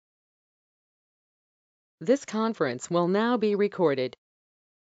This conference will now be recorded.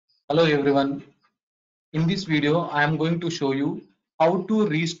 Hello everyone. In this video, I am going to show you how to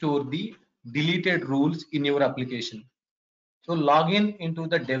restore the deleted rules in your application. So log in into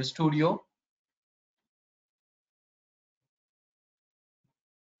the Dev Studio.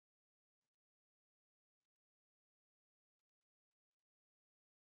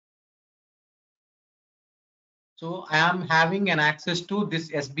 So I am having an access to this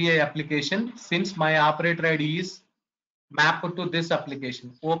SBI application since my operator ID is mapped to this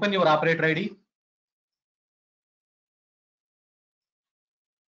application. Open your operator ID.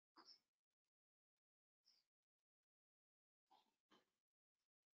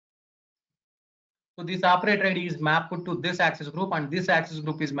 So this operator ID is mapped to this access group and this access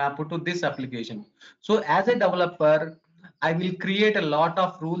group is mapped to this application. So as a developer, I will create a lot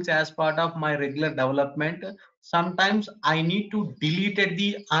of rules as part of my regular development. Sometimes I need to delete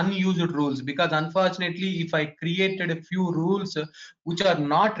the unused rules because unfortunately, if I created a few rules which are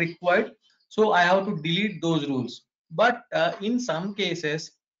not required, so I have to delete those rules. But in some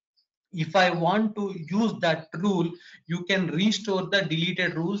cases, if I want to use that rule, you can restore the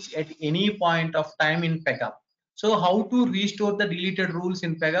deleted rules at any point of time in PEGA. So how to restore the deleted rules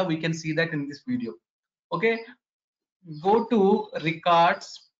in PEGA, we can see that in this video. Okay, go to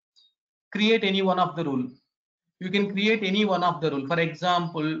records, create any one of the rule. You can create any one of the rule. For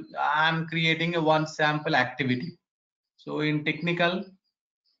example, I'm creating a one sample activity. So in technical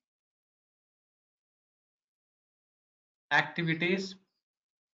activities,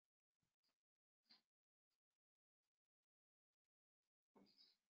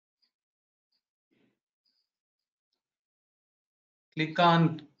 click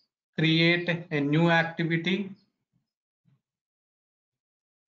on create a new activity.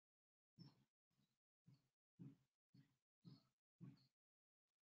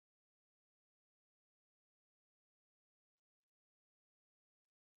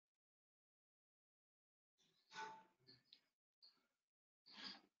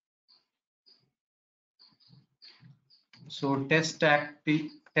 So test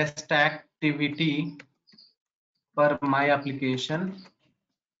activity for my application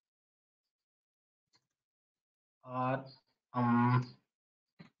or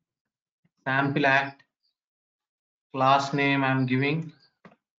sample act, class name I'm giving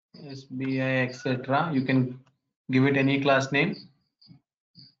SBI, etc. You can give it any class name.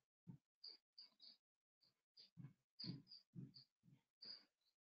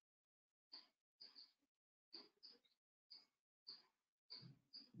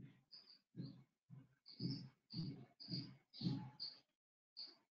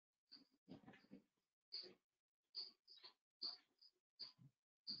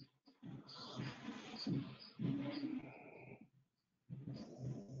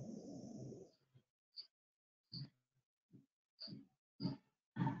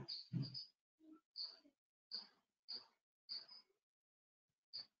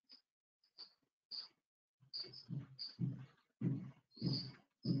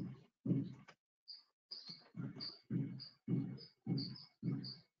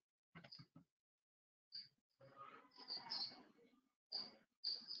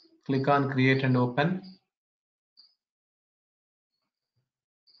 Click on create and open.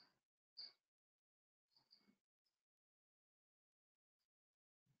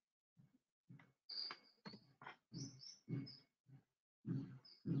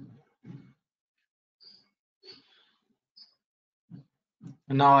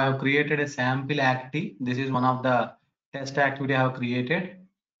 Now I have created a sample activity. This is one of the test activity I have created.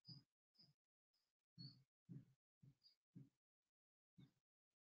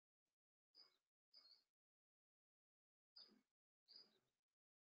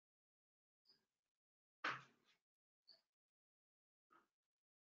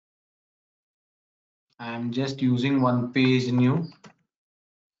 I am just using one page new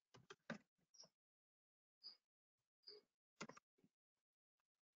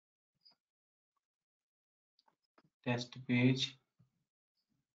test page.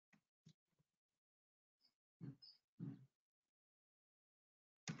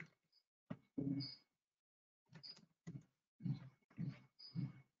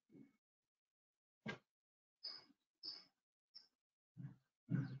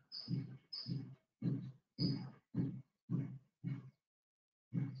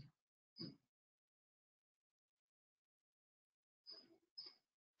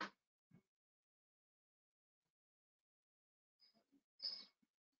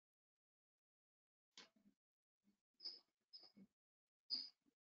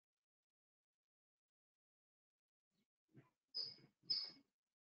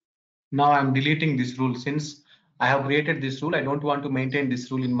 Now I'm deleting this rule. Since I have created this rule, I don't want to maintain this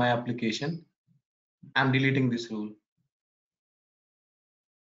rule in my application. I'm deleting this rule.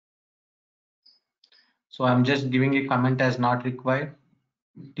 So I'm just giving a comment as not required.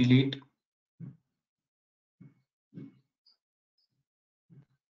 Delete.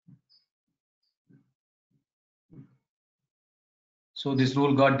 So this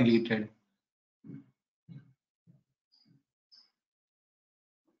rule got deleted.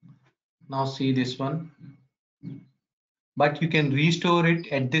 Now see this one. But you can restore it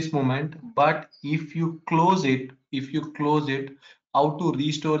at this moment. But if you close it, how to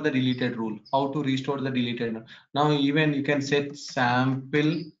restore the deleted rule? How to restore the deleted? Now even you can set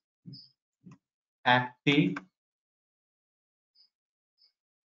sample active.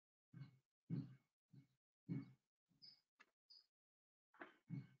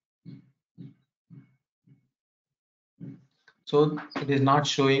 So it is not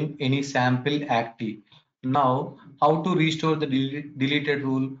showing any sample active. Now, how to restore the deleted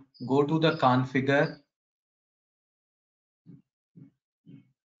rule? Go to the configure.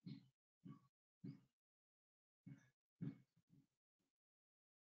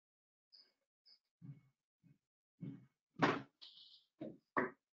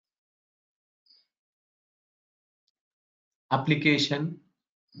 Application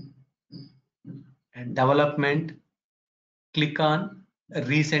and development. Click on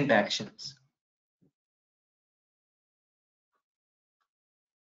recent actions.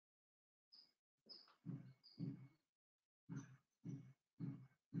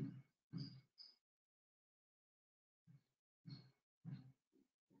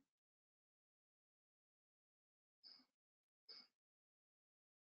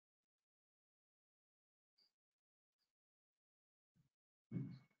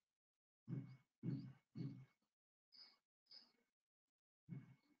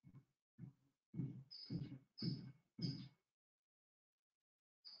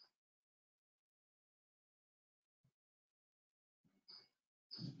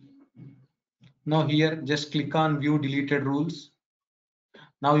 Now here, just click on view deleted rules.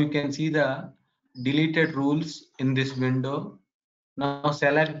 Now you can see the deleted rules in this window. Now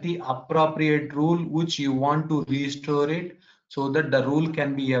select the appropriate rule which you want to restore it so that the rule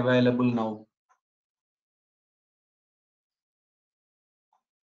can be available now.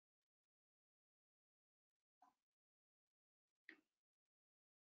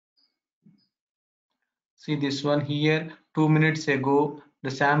 See this one here, 2 minutes ago, the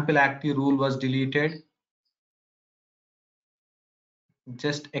sample active rule was deleted.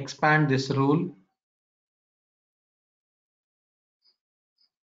 Just expand this rule.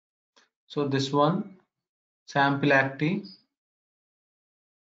 So this one, sample active.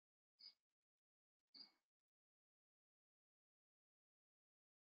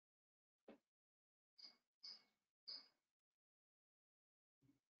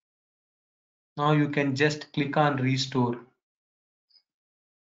 Now you can just click on restore.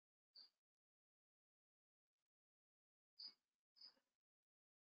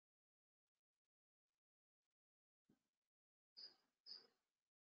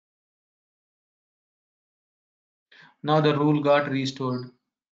 Now the rule got restored.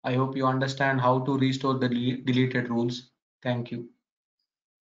 I hope you understand how to restore the deleted rules. Thank you.